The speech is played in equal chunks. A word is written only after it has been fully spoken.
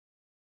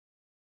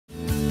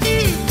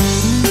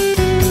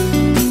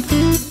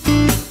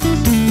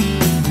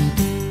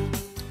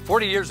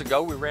40 years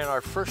ago, we ran our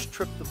first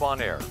trip to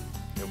Bonaire.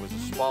 It was a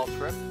small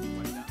trip.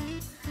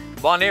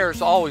 Bonaire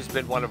has always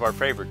been one of our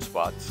favorite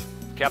spots.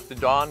 Captain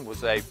Don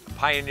was a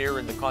pioneer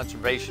in the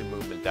conservation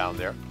movement down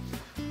there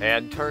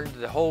and turned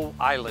the whole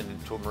island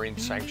into a marine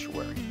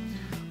sanctuary.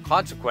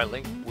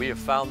 Consequently, we have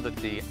found that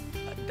the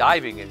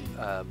diving in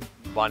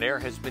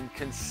Bonaire has been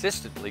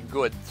consistently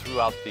good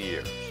throughout the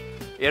years.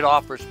 It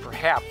offers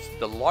perhaps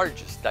the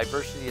largest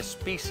diversity of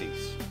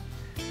species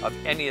of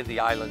any of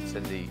the islands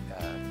in the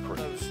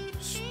cruise.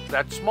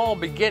 That small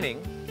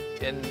beginning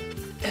in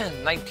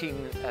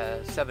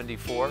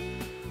 1974,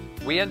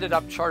 we ended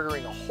up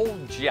chartering a whole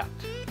jet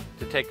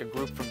to take a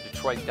group from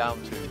Detroit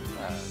down to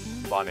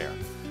Bonaire.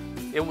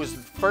 It was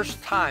the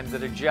first time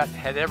that a jet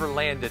had ever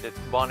landed at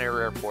Bonaire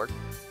Airport,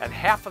 and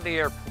half of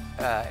the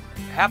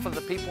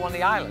people on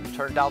the island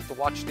turned out to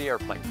watch the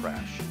airplane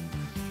crash.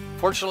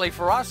 Fortunately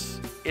for us,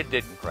 it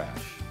didn't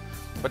crash.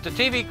 But the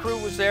TV crew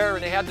was there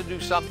and they had to do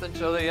something,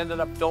 so they ended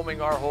up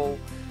filming our whole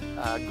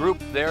group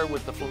there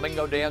with the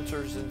flamingo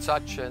dancers and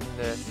such, and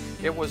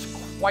it was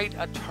quite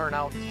a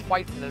turnout,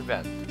 quite an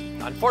event.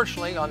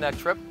 Unfortunately, on that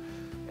trip,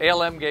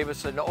 ALM gave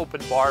us an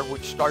open bar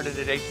which started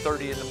at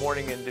 8:30 in the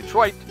morning in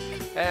Detroit,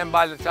 and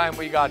by the time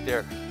we got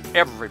there,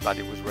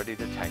 everybody was ready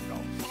to tango.